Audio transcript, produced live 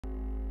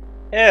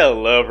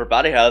Hello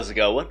everybody, how's it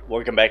going?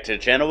 Welcome back to the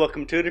channel,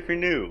 welcome to it if you're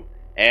new.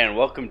 And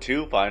welcome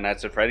to Five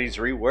Nights at Freddy's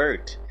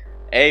Reworked.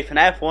 A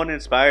FNAF 1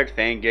 inspired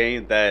fan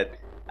game that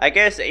I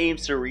guess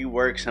aims to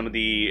rework some of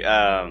the,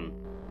 I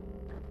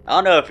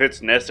don't know if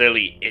it's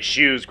necessarily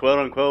issues, quote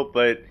unquote,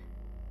 but,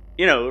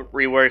 you know,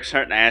 rework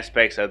certain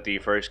aspects of the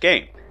first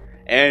game.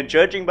 And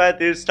judging by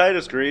this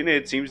title screen,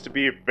 it seems to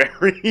be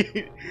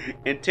very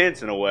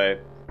intense in a way.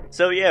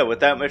 So yeah,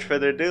 without much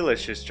further ado,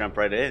 let's just jump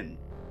right in.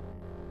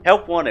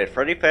 Help wanted,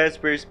 Freddy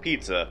Fazbear's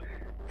Pizza.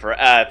 For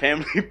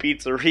family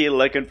pizzeria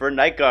looking for a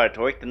night guard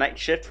to work the night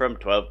shift from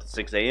 12 to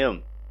 6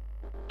 a.m.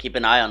 Keep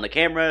an eye on the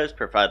cameras,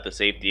 provide the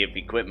safety of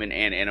equipment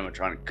and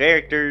animatronic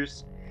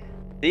characters.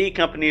 The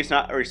company is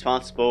not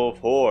responsible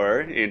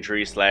for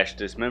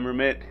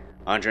injury/dismemberment.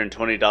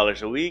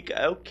 $120 a week.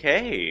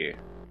 Okay.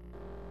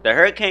 The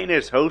Hurricane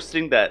is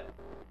hosting that.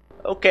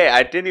 Okay,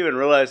 I didn't even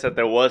realize that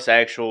there was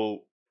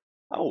actual.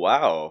 Oh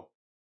wow.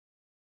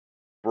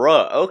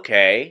 Bruh,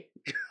 okay.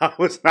 I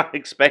was not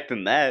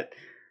expecting that.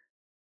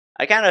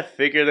 I kind of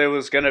figured it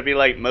was gonna be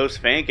like most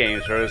fan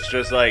games where it's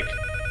just like,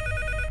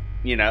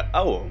 you know,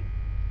 oh.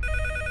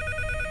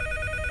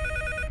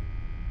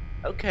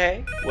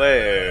 Okay,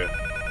 where?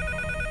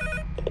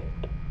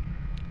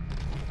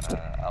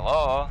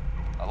 Алло,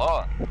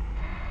 алло.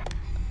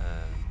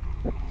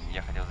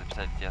 Я хотел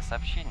записать тебе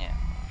сообщение,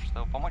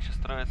 чтобы помочь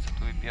устроиться в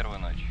твою первую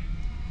ночь.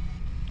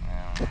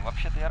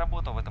 Вообще-то я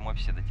работал в этом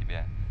офисе до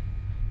тебя.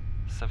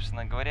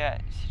 Собственно говоря,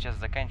 сейчас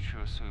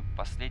заканчиваю свою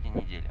последнюю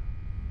неделю.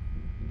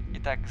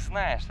 Итак,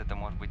 знаю, что это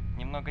может быть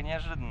немного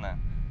неожиданно,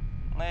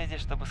 но я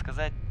здесь, чтобы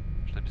сказать,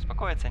 что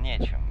беспокоиться не о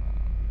чем.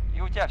 И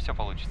у тебя все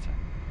получится.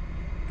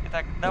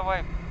 Итак,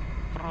 давай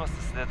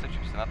просто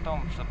сосредоточимся на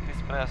том, чтобы ты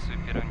справил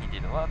свою первую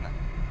неделю, ладно?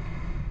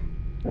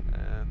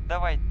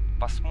 Давай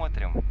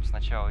посмотрим.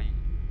 Сначала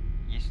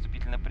есть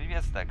вступительное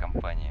приветствие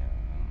компании,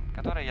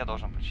 которое я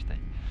должен прочитать.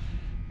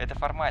 Это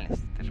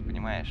формальность, ты же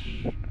понимаешь.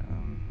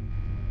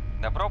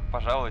 Добро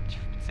пожаловать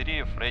в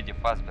пиццерию Фредди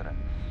Фазбера.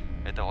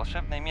 Это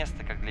волшебное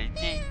место как для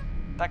детей,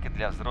 так и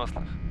для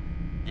взрослых,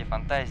 где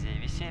фантазия и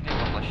веселье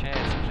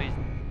воплощается в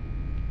жизнь.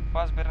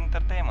 Фазбер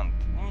Entertainment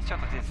не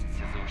несет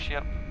ответственности за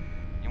ущерб,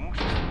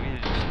 имуществу или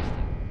личности.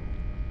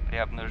 При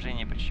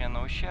обнаружении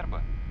причиненного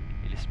ущерба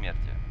или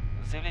смерти,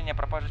 заявление о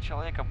пропаже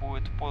человека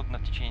будет подано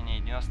в течение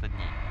 90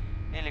 дней,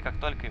 или как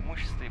только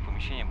имущество и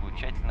помещения будут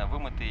тщательно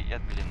вымыты и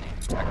отбелены,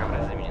 а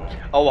ковры заменены.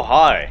 Oh,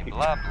 hi.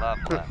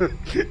 Бла-бла-бла.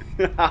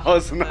 I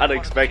was not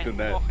expecting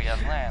that.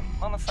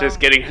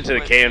 Just getting into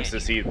the cams to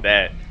see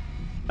that.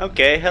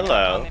 Okay,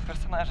 hello.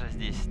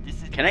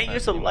 Can I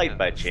use a light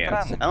by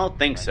chance? I don't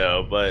think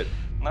so, but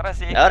that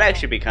would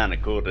actually be kind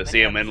of cool to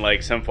see him in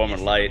like some form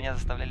of light.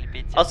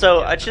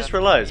 Also, I just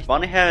realized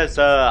Bonnie has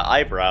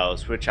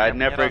eyebrows, which I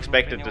never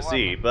expected to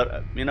see,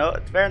 but you know,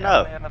 it's fair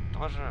enough.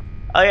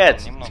 Oh yeah,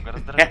 it's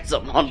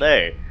handsome all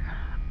day.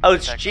 Oh,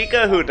 it's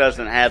Chica who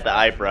doesn't have the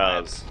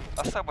eyebrows.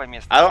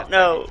 I don't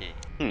know.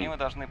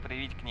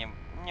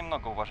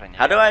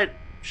 How do I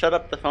shut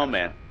up the phone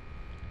man?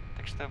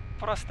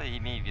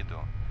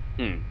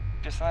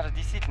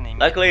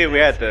 Luckily we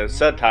had the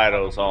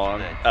subtitles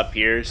on up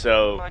here,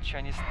 so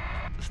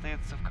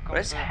what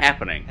is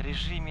happening?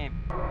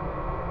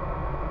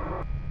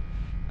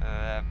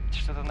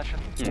 Что-то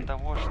насчет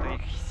того, что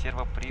их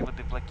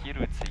сервоприводы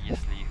блокируются,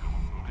 если их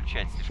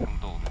включать слишком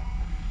долго.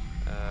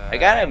 I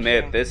gotta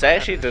admit, this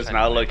actually does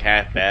not look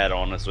half bad,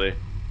 honestly.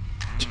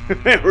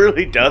 It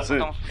really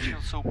doesn't.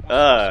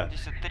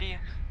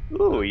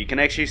 Ooh, you can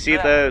actually see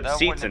the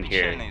seats in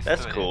here.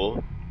 That's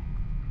cool.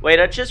 Wait,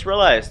 I just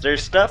realized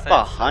there's stuff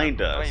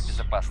behind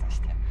us.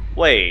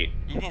 Wait.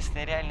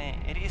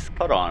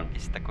 Hold on.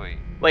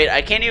 Wait,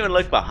 I can't even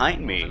look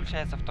behind me.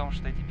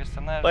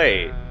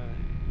 Wait.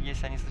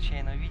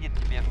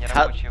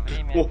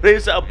 What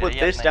is up with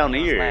this down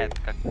here?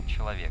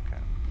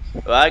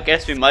 Well, I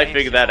guess we might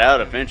figure that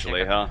out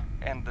eventually, huh?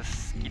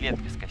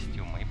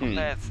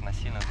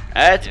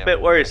 That's a bit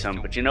worrisome,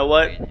 but you know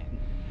what?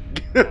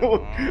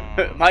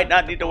 Might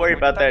not need to worry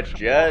about that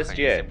just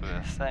yet.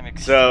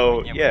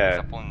 So,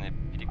 yeah.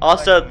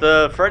 Also,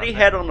 the Freddy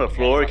head on the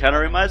floor kind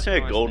of reminds me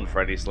of Golden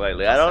Freddy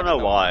slightly. I don't know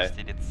why.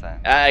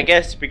 I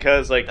guess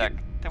because, like,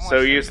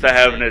 so used to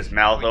having his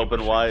mouth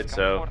open wide,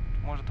 so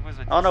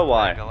I don't know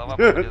why.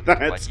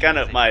 That's kind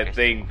of my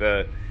thing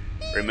to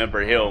remember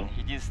him.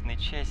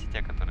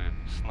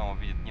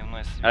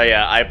 Oh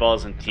yeah,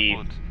 eyeballs and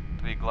teeth.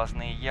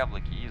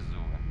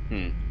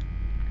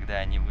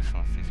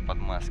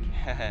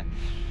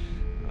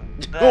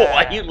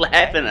 Why are you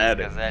laughing at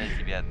it?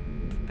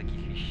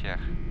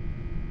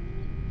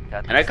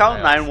 Can I call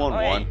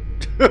 911?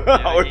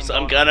 Or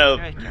some kind of,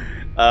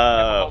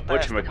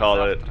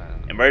 whatchamacallit,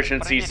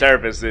 emergency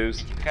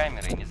services.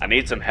 I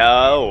need some help.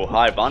 Oh,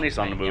 hi, Bonnie's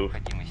on the move.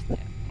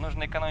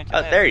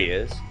 Oh, there he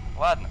is.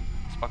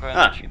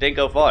 Huh, you didn't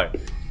go far.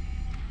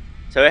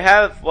 So I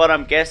have what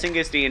I'm guessing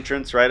is the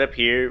entrance right up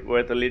here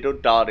where the little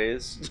dot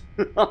is.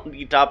 On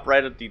the top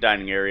right of the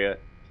dining area.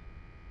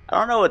 I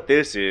don't know what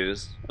this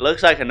is. It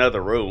looks like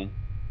another room.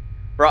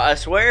 Bro, I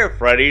swear if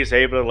Freddy's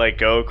able to, like,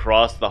 go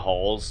across the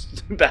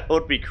halls, that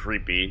would be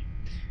creepy.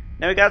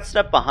 Now we got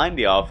stuff behind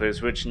the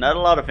office, which not a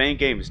lot of fan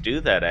games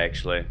do that,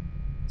 actually.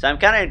 So I'm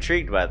kind of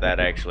intrigued by that,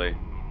 actually.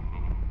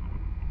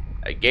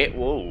 I get...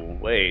 Whoa,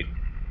 wait.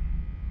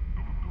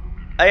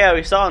 Oh yeah,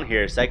 we saw him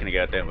here a second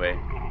ago, didn't we?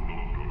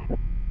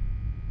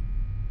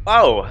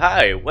 Oh,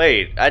 hi,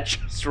 wait. I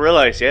just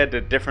realized you had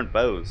the different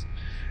bows.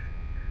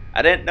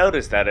 I didn't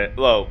notice that.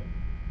 Well,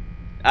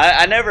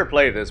 I never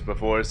played this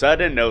before, so I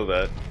didn't know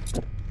that.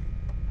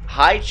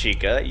 Hi,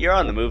 Chica. You're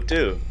on the move,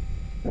 too.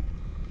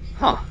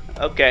 Huh.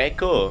 Okay,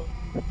 cool.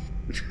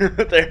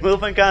 They're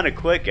moving kind of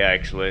quick,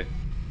 actually.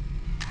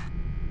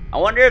 I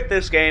wonder if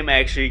this game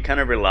actually kind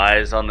of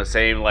relies on the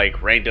same,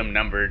 like, random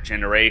number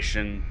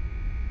generation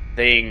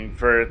thing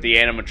for the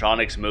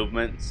animatronics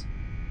movements.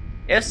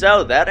 If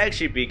so, that'd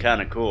actually be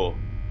kind of cool.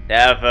 To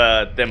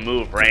have them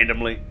move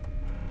randomly.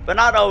 But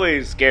not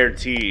always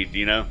guaranteed,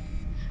 you know?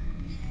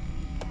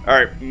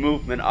 Alright,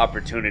 movement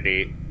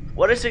opportunity.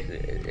 What is it?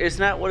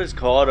 Isn't that what it's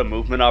called? A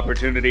movement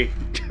opportunity?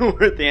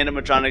 Where the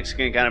animatronics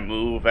can kind of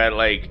move at,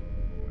 like,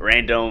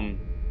 random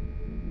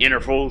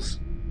intervals.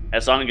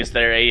 As long as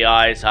their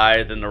AI is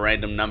higher than the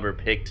random number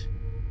picked.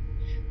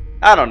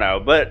 I don't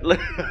know, but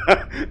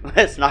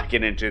let's not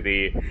get into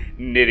the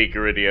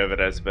nitty-gritty of it,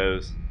 I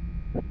suppose.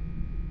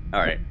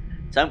 Alright,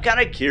 so I'm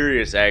kind of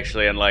curious,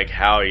 actually, on, like,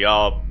 how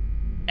y'all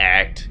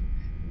act,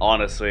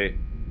 honestly.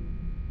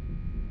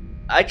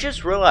 I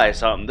just realized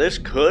something. This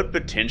could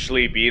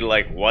potentially be,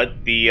 like,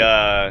 what the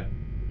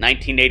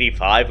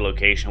 1985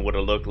 location would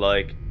have looked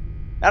like.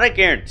 Not a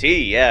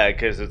guarantee, yeah,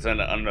 because it's an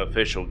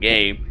unofficial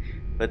game.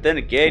 But then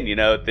again, you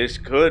know, this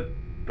could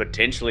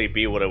potentially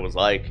be what it was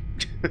like.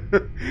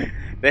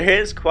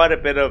 There is quite a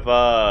bit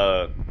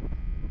of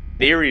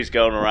theories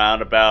going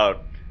around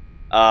about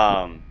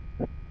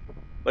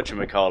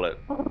whatchamacallit,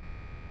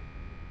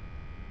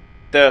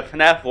 the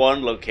FNAF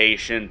 1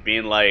 location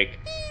being like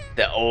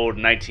the old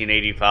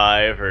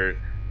 1985 or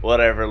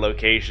whatever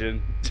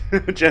location,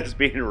 just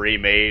being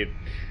remade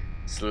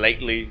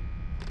slightly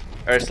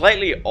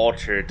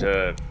altered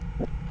to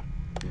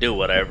do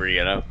whatever,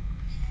 you know.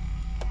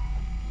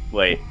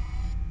 Wait.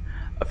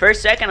 For a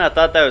second I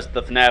thought that was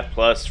the FNAF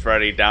Plus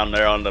Freddy down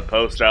there on the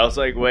poster. I was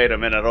like, wait a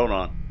minute, hold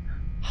on.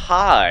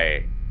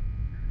 Hi.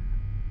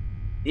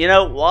 You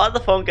know, while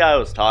the phone guy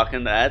was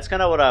talking, that's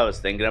kind of what I was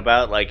thinking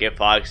about. Like, if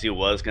Foxy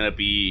was going to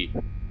be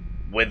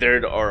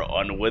withered or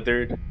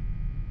unwithered.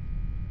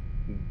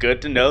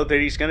 Good to know that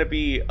he's going to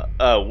be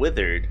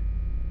withered.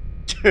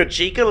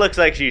 Chica looks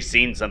like she's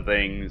seen some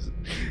things.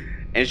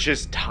 And is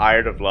just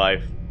tired of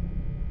life.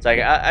 It's like,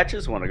 I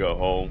just want to go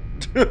home.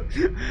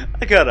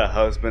 I got a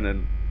husband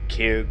and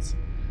kids.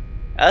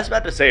 I was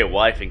about to say a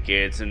wife and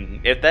kids,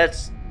 and if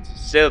that's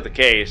still the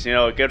case, you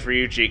know, good for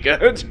you,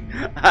 Chica.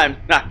 I'm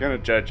not gonna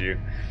judge you.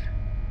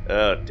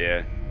 Oh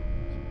dear.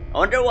 I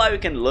wonder why we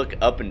can look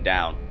up and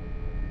down.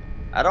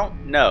 I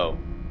don't know.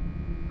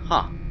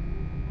 Huh.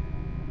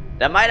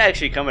 That might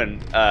actually come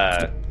in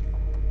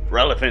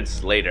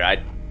relevance later.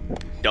 I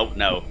don't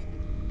know.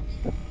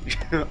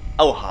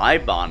 Oh, hi,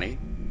 Bonnie.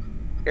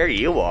 There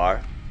you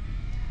are.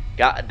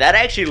 God, that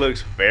actually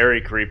looks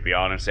very creepy,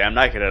 honestly. I'm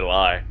not gonna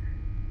lie.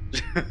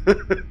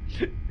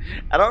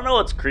 I don't know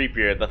what's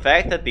creepier, the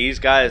fact that these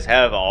guys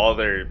have all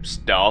their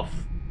stuff,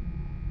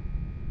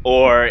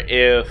 or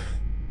if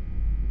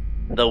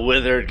the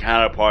withered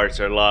counterparts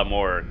are a lot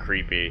more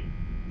creepy.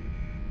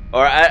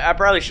 Or I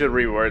probably should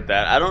reword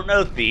that. I don't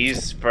know if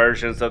these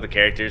versions of the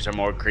characters are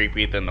more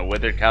creepy than the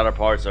withered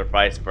counterparts or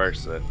vice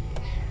versa.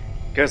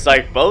 Because,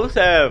 like, both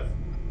have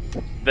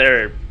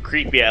their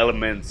creepy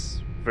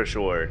elements for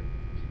sure.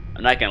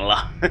 I'm not gonna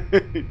lie.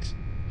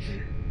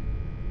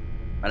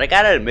 But I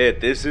gotta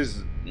admit, this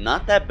is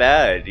not that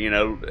bad, you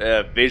know,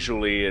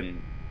 visually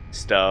and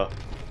stuff.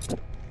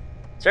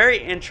 It's very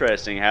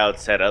interesting how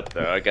it's set up,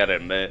 though, I gotta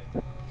admit.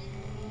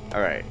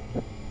 Alright.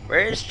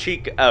 Where is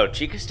Chica? Oh,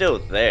 Chica's still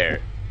there.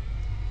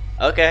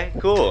 Okay,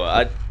 cool.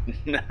 I'm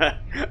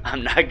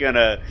not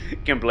gonna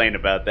complain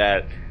about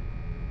that.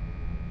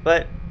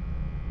 But,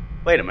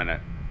 wait a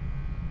minute.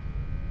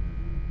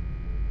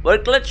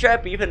 Would glitch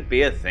trap even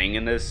be a thing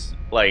in this,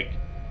 like,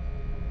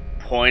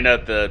 point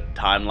of the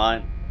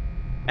timeline?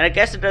 And I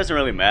guess it doesn't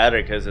really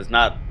matter because it's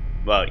not,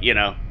 well, you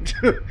know,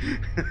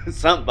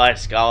 something by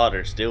Scarlet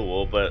or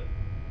Steelwool, but,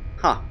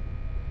 huh.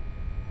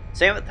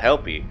 Same with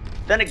Helpy.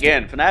 Then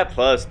again, FNAF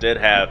Plus did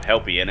have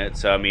Helpy in it,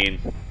 so I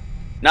mean,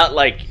 not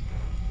like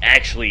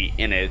actually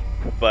in it,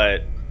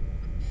 but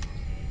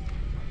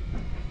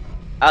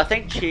I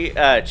think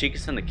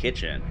Chica's in the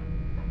kitchen.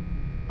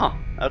 Huh,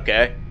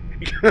 okay.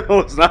 I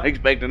was not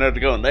expecting her to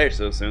go in there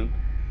so soon.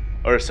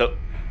 Or so...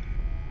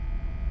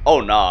 Oh,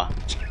 nah.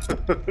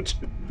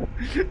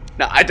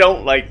 Nah, I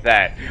don't like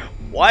that.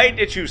 Why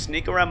did you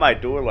sneak around my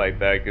door like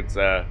that? It's,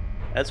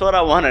 that's what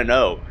I want to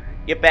know.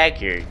 Get back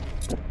here.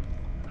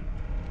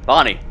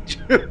 Bonnie.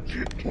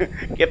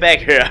 Get back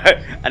here.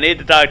 I need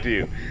to talk to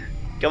you.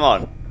 Come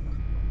on.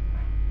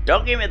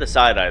 Don't give me the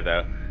side-eye,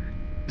 though.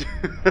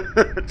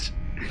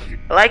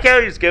 I like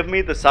how he's giving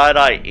me the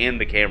side-eye in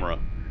the camera.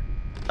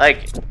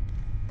 Like,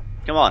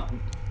 Come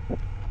on.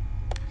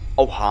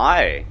 Oh,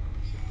 hi.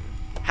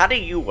 How do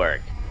you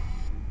work?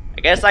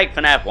 I guess like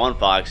FNAF 1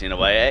 Fox in a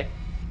way, eh?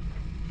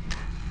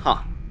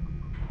 Huh.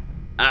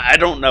 I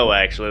don't know,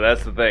 actually.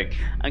 That's the thing.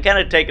 I'm kind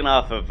of taken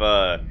off of,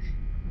 I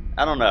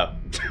don't know.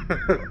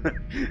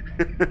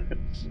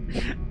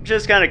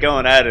 Just kind of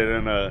going at it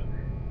in a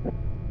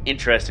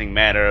interesting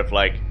manner of,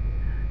 like,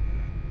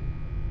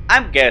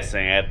 I'm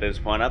guessing at this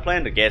point. I'm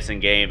playing the guessing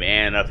game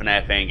and a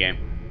FNAF fan game.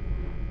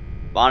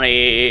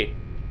 Bonnie!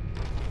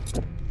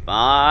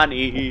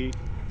 Bonnie!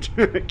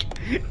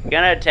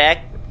 Gonna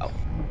attack? Oh.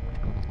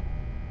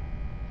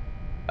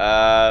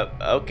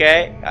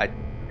 Okay.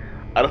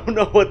 I don't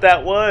know what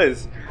that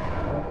was.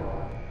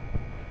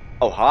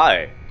 Oh,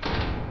 hi.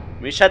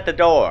 Let me shut the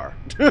door.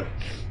 God,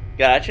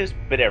 I just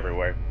bit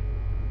everywhere.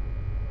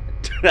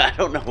 I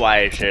don't know why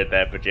I shared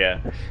that, but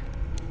yeah.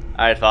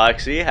 Alright,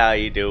 Foxy, how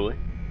you doing?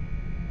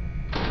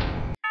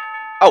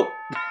 Oh!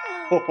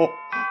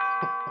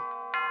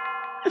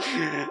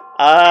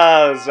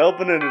 I was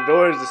opening the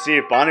doors to see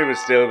if Bonnie was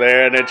still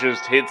there, and it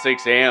just hit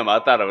 6 a.m. I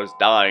thought I was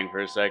dying for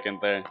a second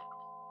there.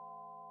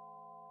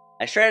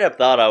 I straight up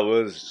thought I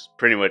was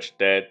pretty much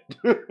dead.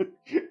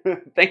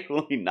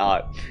 Thankfully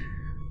not.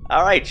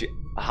 Alright,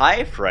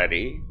 hi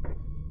Freddy.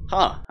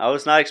 Huh, I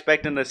was not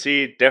expecting to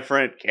see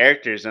different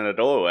characters in the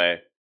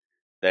doorway.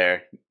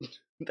 There.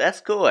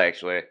 That's cool,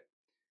 actually.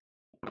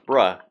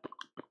 Bruh.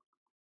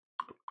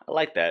 I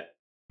like that.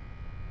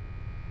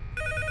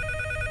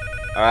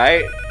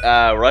 Alright,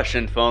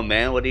 Russian phone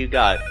man, what do you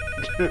got?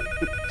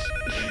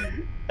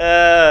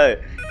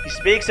 He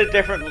speaks a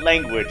different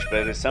language,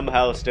 but is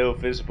somehow still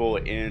visible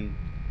in...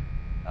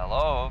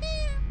 Hello?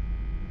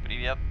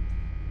 Привет.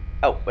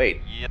 Oh,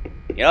 wait. Yeah.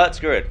 You know what,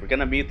 screw it. We're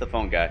gonna mute the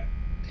phone guy.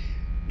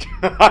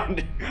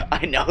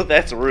 I know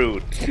that's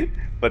rude,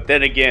 but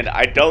then again,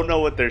 I don't know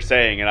what they're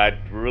saying, and I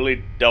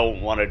really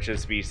don't want to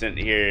just be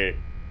sitting here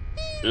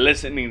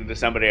listening to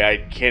somebody I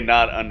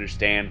cannot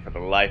understand for the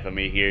life of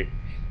me here.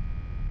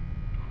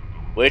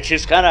 Which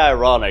is kind of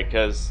ironic,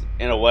 because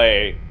in a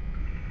way,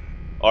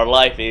 our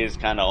life is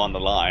kind of on the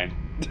line.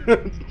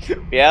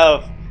 We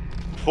have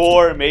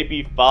 4,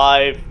 maybe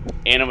 5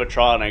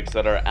 animatronics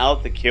that are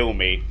out to kill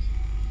me.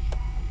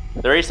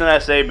 The reason I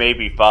say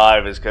maybe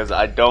 5 is because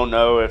I don't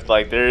know if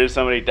like there is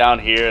somebody down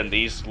here in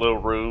these little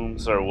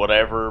rooms or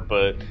whatever,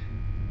 but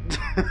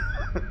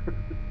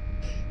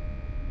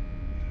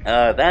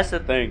that's the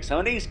thing. Some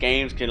of these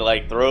games can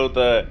like throw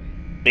the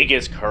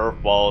biggest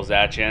curveballs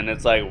at you, and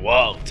it's like,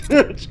 whoa,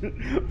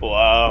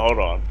 wow, hold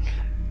on.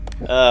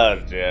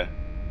 Yeah.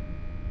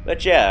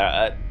 But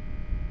yeah,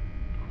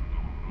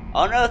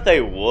 I don't know if they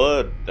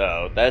would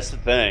though. That's the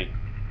thing.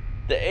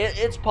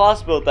 It's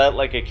possible that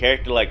like a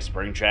character like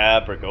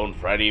Springtrap or Golden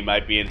Freddy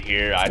might be in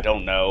here. I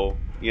don't know,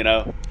 you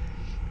know.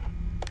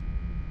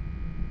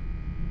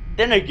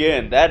 Then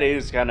again, that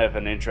is kind of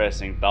an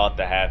interesting thought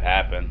to have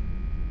happen.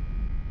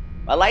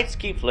 My lights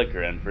keep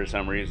flickering for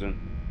some reason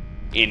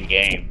in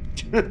game.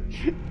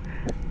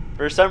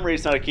 For some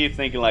reason, I keep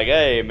thinking like,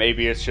 hey,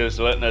 maybe it's just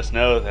letting us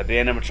know that the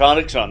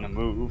animatronic's on the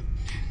move.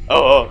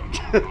 Oh.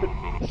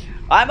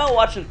 I'm out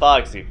watching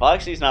Foxy.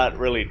 Foxy's not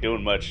really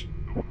doing much.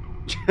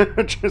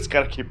 Just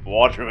gotta keep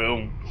watching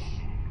him.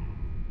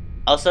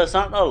 Also,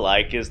 something I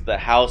like is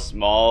how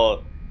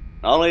small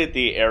not only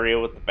the area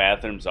with the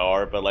bathrooms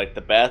are, but like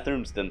the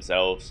bathrooms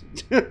themselves.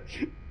 It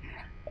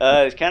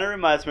kind of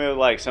reminds me of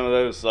like some of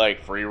those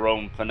like free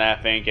roam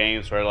FNAF fan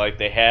games where like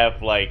they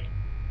have like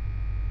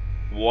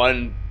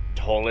one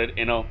toilet,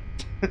 you know.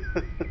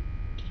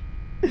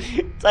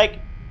 It's like,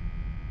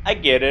 I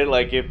get it,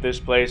 like if this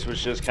place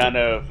was just kind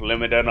of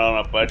limited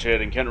on a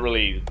budget and couldn't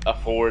really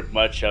afford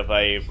much of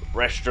a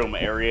restroom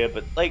area,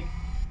 but like,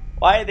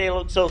 why do they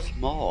look so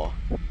small?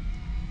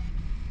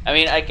 I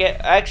mean, I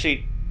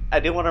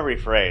do want to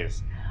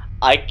rephrase.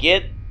 I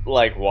get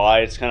like why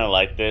it's kind of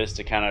like this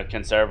to kind of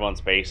conserve on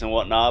space and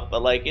whatnot,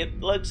 but like it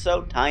looks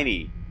so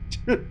tiny.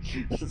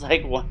 It's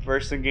like one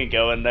person can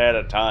go in there at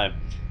a time.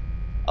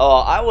 Oh,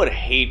 I would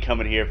hate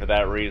coming here for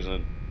that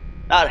reason.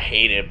 Not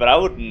hate it, but I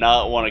would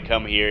not want to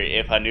come here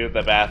if I knew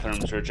the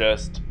bathrooms were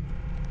just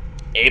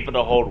able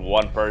to hold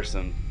one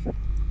person.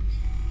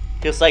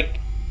 Because, like,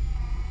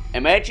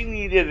 imagine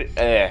you did...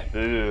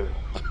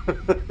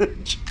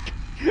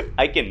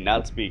 I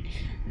cannot speak.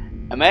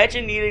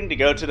 Imagine needing to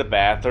go to the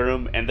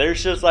bathroom and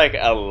there's just, like,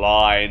 a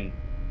line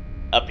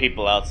of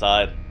people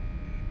outside.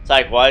 It's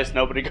like, why is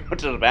nobody going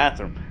to the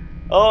bathroom?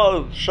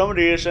 Oh,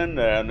 somebody is in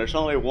there and there's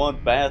only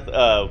one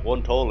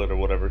one toilet or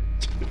whatever.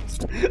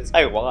 It's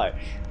like, why?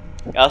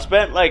 I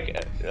spent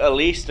like at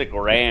least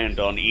 $1,000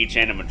 on each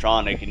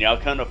animatronic, and y'all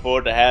can't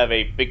afford to have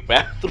a big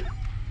bathroom.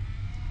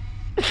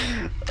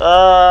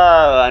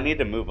 I need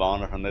to move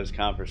on from this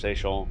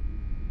conversation.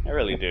 I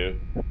really do.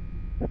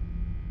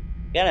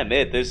 Gotta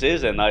admit, this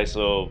is a nice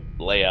little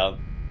layout.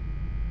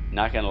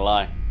 Not gonna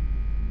lie.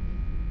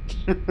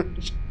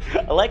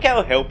 I like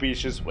how Helpy's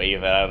just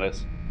wave at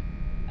us.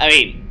 I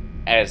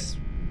mean, as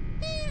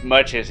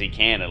much as he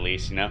can, at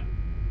least, you know.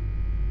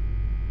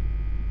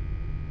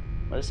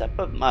 What's up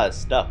with my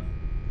stuff?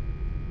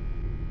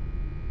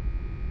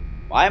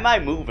 Why am I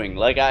moving?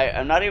 Like,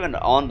 I'm not even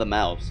on the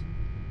mouse.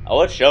 I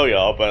would show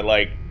y'all, but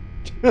like,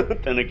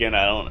 then again,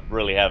 I don't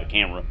really have a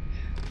camera.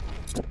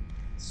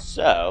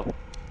 So,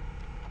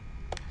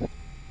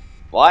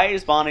 why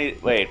is Bonnie...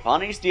 Wait,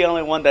 Bonnie's the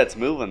only one that's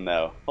moving,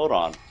 though. Hold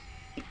on.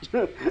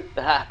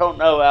 I don't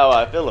know how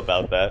I feel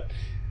about that.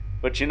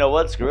 But you know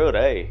what? Screw it,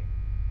 hey.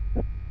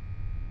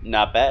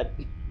 Not bad.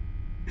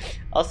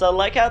 Also, I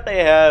like how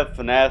they have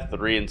FNAF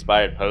 3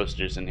 inspired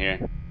posters in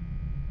here.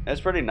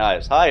 That's pretty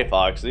nice. Hi,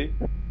 Foxy.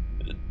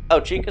 Oh,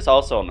 Chica's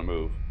also on the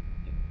move.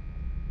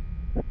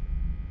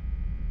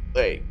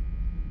 Wait.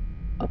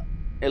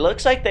 It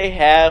looks like they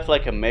have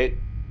like a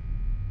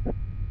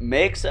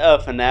mix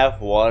of FNAF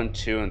 1,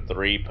 2, and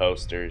 3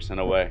 posters in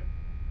a way.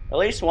 At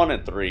least 1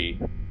 and 3.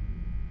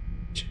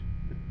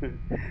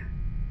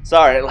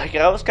 Sorry, like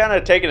I was kind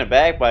of taken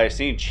aback by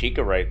seeing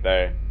Chica right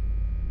there.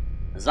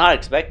 I was not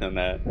expecting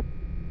that.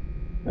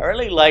 I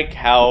really like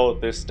how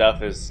this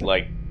stuff is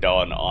like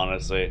done,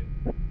 honestly.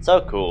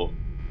 So cool.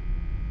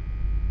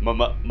 It's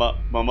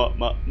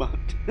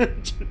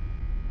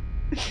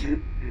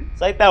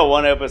like that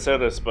one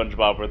episode of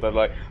SpongeBob where they're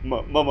like,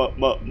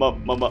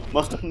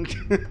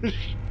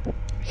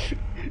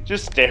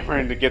 just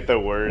stammering to get the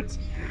words.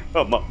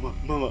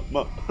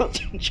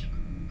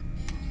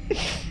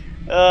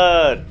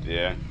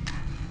 Yeah.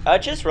 I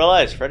just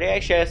realized Freddy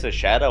actually has a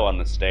shadow on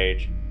the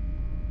stage.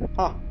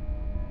 Huh.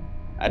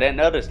 I didn't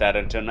notice that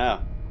until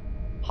now.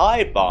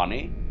 Hi,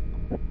 Bonnie.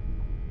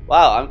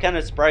 Wow, I'm kind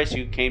of surprised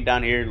you came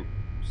down here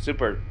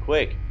super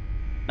quick.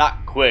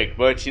 Not quick,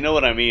 but you know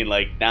what I mean,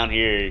 like down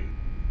here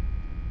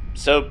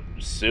so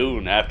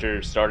soon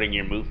after starting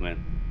your movement.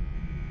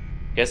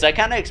 Guess I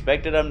kind of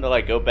expected them to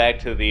like go back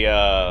to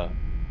the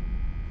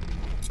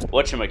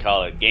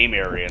whatchamacallit, game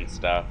area and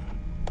stuff.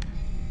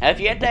 I've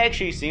yet to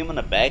actually see him on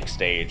the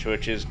backstage,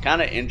 which is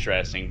kind of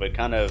interesting, but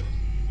kind of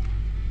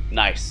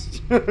nice.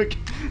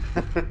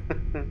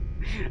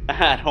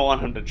 I don't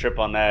want him to trip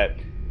on that.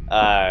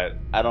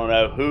 I don't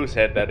know whose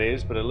head that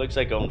is, but it looks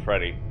like on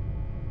Freddy.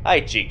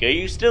 Hi, Chica.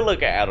 You still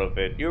look out of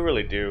it. You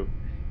really do.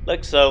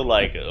 Look so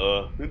like,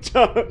 I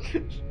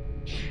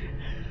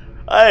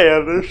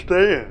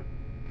understand.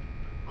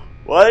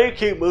 Why do you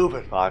keep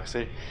moving,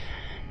 Foxy?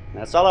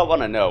 That's all I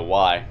want to know.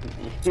 Why?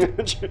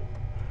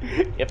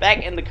 Get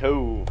back in the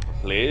cove,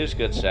 please,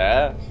 good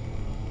sir.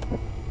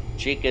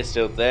 Chica's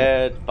still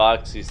there.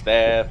 Foxy's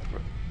there.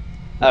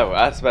 Oh,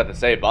 I was about to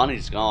say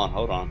Bonnie's gone.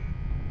 Hold on.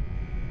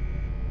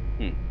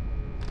 I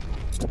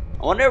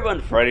wonder when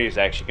Freddy's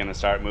actually gonna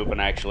start moving.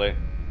 Actually,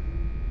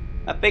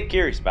 I'm a bit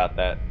curious about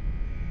that.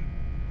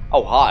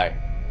 Oh, hi.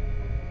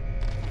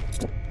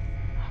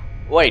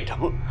 Wait,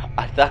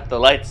 I thought the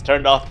lights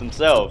turned off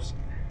themselves.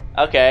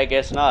 Okay, I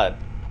guess not.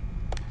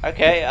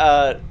 Okay,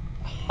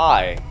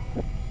 hi.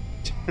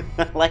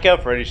 I like how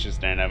Freddy's just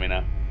staring at me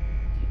now.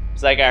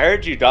 It's like, I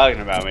heard you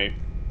talking about me.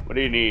 What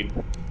do you need?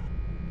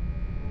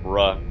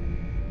 Bruh.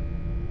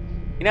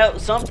 You know,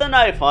 something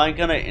I find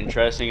kind of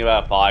interesting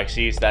about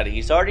Foxy is that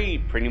he's already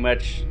pretty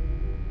much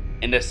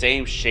in the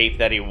same shape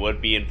that he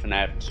would be in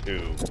FNAF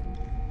 2.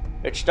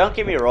 Which, don't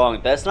get me wrong,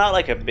 that's not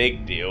like a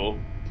big deal.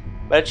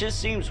 But it just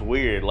seems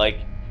weird. Like,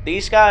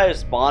 these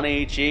guys,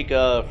 Bonnie,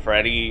 Chica,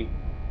 Freddy,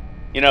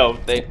 you know,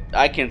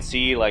 I can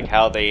see like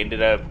how they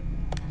ended up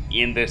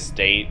in this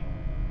state,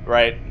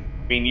 right?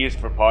 Being used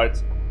for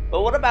parts.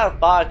 But what about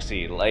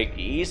Foxy? Like,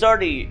 he's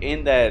already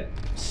in that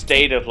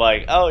state of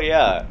like, oh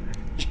yeah.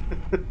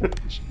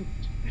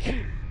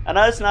 I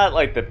know it's not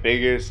like the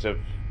biggest of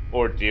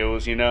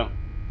ordeals, you know,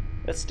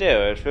 but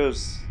still, it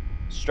feels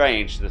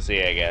strange to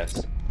see, I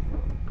guess.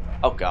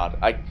 Oh god,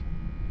 I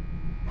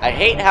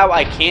hate how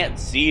I can't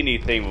see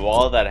anything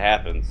while that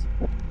happens.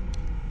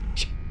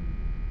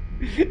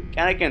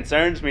 Kinda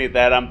concerns me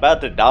that I'm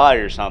about to die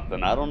or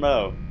something, I don't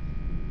know.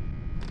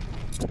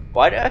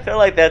 Why do I feel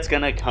like that's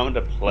gonna come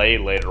into play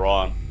later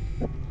on?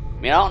 I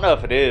mean, I don't know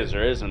if it is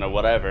or isn't or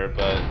whatever,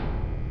 but...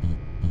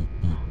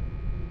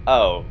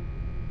 Oh.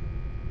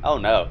 Oh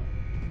no.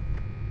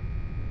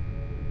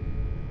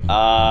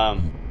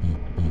 Oh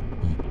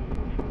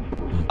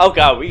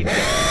god,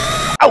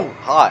 Oh,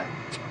 hi.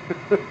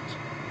 I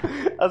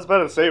was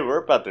about to say,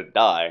 we're about to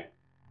die.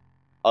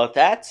 Oh,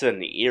 that's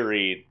an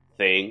eerie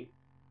thing.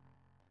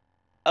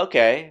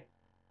 Okay.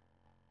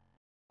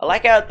 I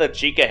like how the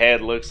Chica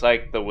head looks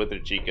like the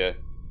withered Chica.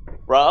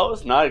 Bro, I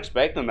was not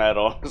expecting that,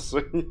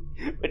 honestly.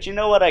 But you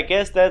know what, I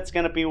guess that's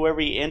gonna be where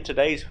we end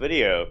today's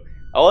video.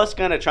 I was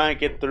gonna try and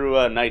get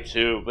through night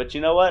 2, but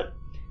you know what?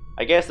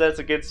 I guess that's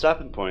a good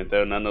stopping point,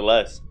 though,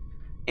 nonetheless.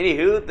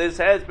 Anywho, this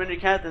has been your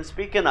captain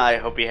speaking. I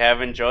hope you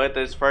have enjoyed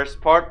this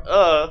first part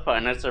of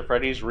Five Nights at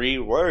Freddy's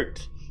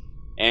Reworked.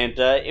 And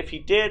if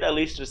you did, at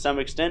least to some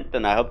extent,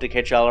 then I hope to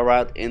catch y'all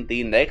around in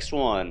the next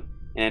one.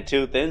 And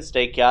until then,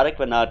 stay chaotic,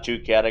 but not too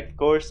chaotic, of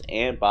course.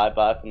 And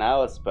bye-bye for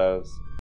now, I suppose.